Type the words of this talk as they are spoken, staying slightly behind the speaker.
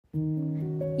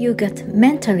You got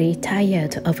mentally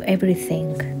tired of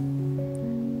everything.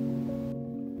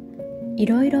 い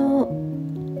ろいろ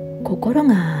心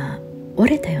が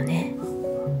折れたよね。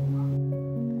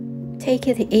Take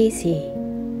it easy.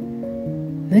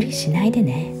 無理しないで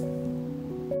ね。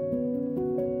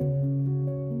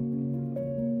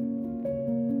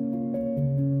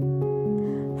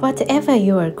Whatever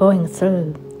you are going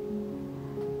through.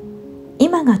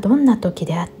 今がどんな時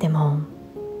であっても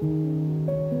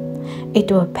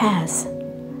It will pass.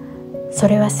 そ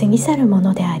れは過ぎ去るも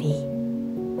のであり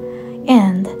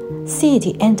And see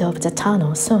the end of the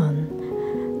tunnel soon.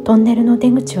 トンネルの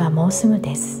出口はもうすぐ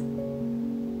です。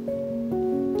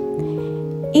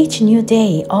Each new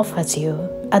day offers you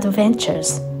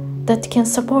adventures that can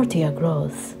support your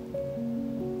growth.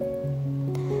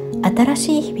 新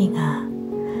しい日々が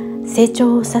成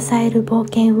長を支える冒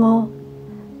険を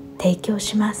提供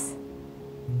します。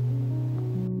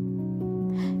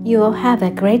You will have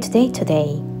a great day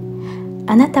today.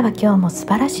 あなたは今日も素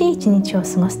晴らしい一日を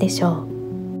過ごすでしょう。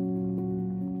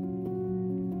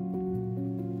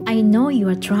I know you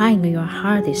are trying your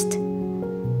hardest.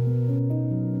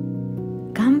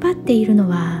 頑張っているの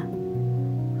は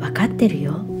分かってる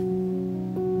よ。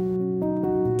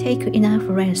Take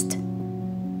enough rest.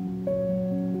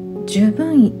 十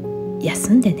分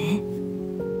休んでね。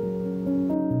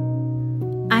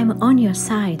I'm on your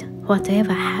side,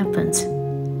 whatever happens.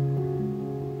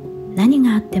 何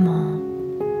があっても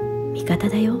味方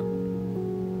だよ。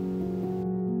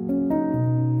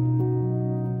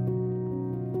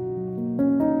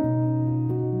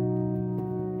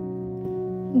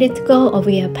Let go of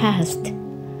your past.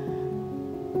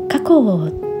 過去を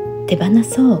手放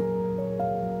そう。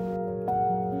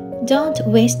Don't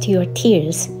waste your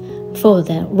tears for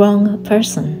the wrong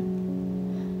person.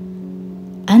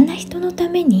 あんな人のた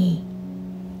めに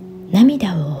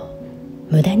涙を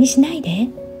無駄にしないで。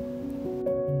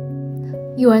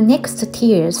Your next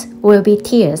tears will be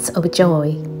tears of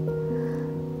joy.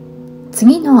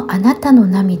 次のあなたの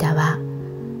涙は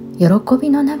喜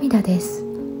びの涙です。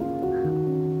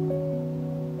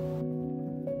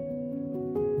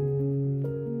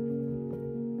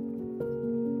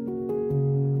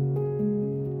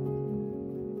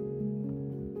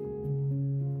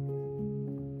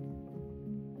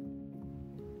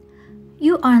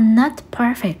You are not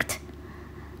perfect.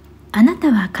 あな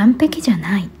たは完璧じゃ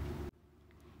ない。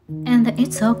And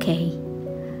it's okay.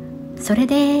 それ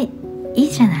でいい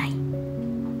じゃない。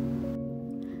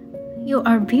You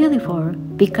are beautiful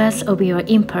because of your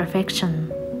imperfection.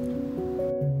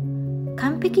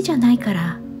 完璧じゃないか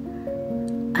ら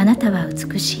あなたは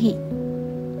美しい。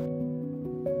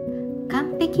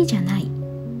完璧じゃない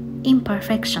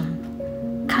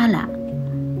imperfection から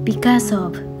because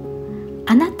of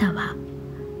あなたは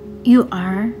You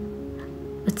are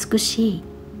美しい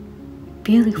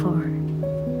beautiful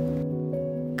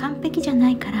完璧じゃな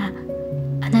いから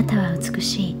あなたは美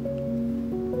しい。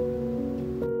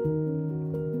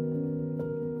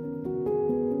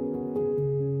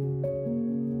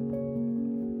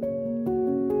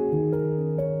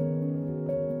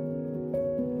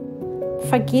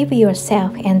Forgive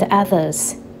yourself and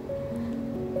others.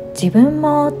 自分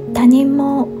も他人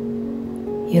も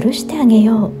許してあげ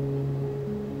よう。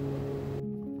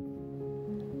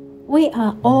We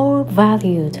are all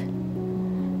valued.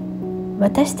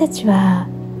 私たちは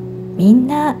みん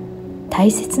な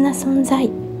大切な存在。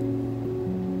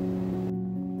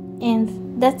And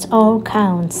that's all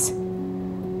counts.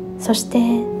 そし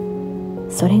て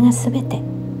それがすべて。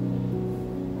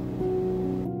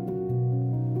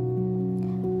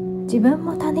自分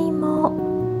も他人も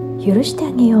許して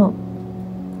あげよう。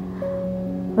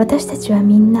私たちは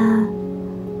みんな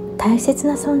大切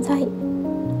な存在。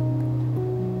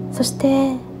そし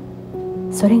て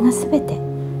それがすべ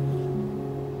て。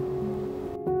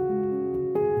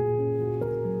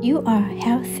You are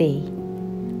healthy.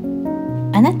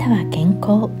 あなたは健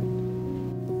康。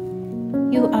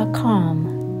You are calm.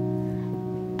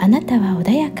 あなたは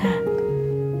穏やか。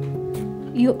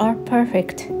You are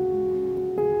perfect.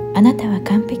 あなたは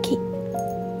完璧。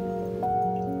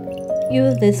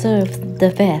You deserve the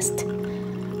best.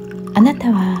 あな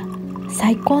たは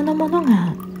最高のもの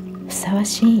がふさわ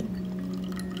しい。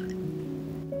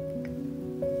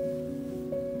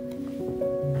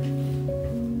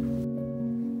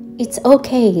It's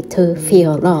okay to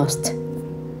feel lost.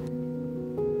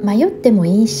 迷っても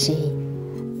いいし。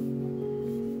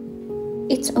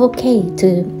It's okay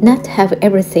to not have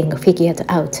everything figured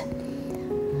out.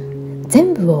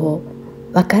 全部を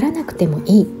分からなくても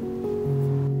いい。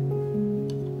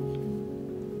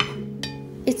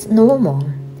It's normal.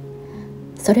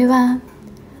 それは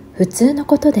普通の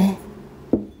ことで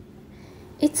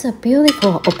It's a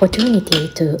beautiful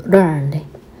opportunity to learn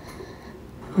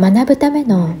学ぶため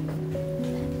の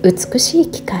美し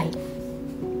い機会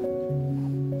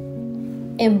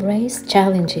Embrace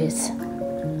challenges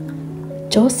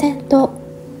挑戦と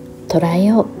捉え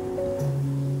よう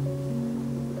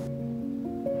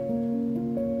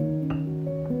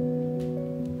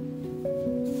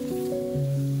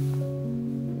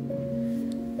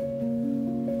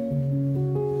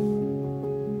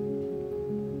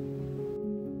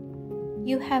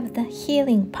You have the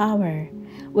healing power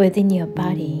within your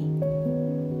body.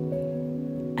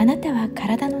 あなたは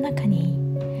体の中に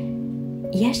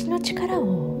癒しの力を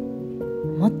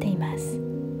持っています。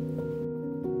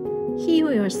Heal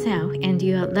yourself and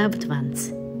your loved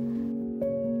ones.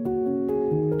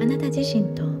 あなた自身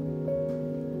と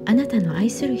あなたの愛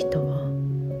する人を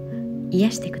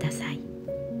癒してください。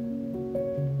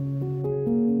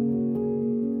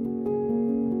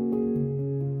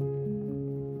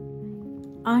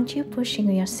Aren't you pushing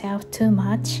yourself too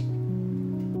much?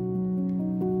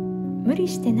 無理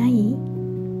してない？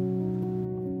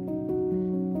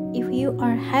 If you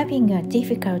are having a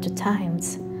difficult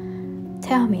times,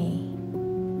 tell me.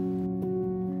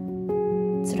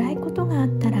 辛いことがあっ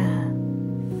たら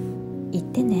言っ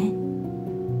てね。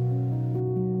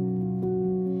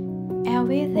I'll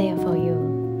be there for you.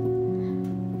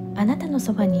 あなたの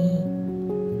そばに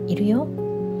いるよ。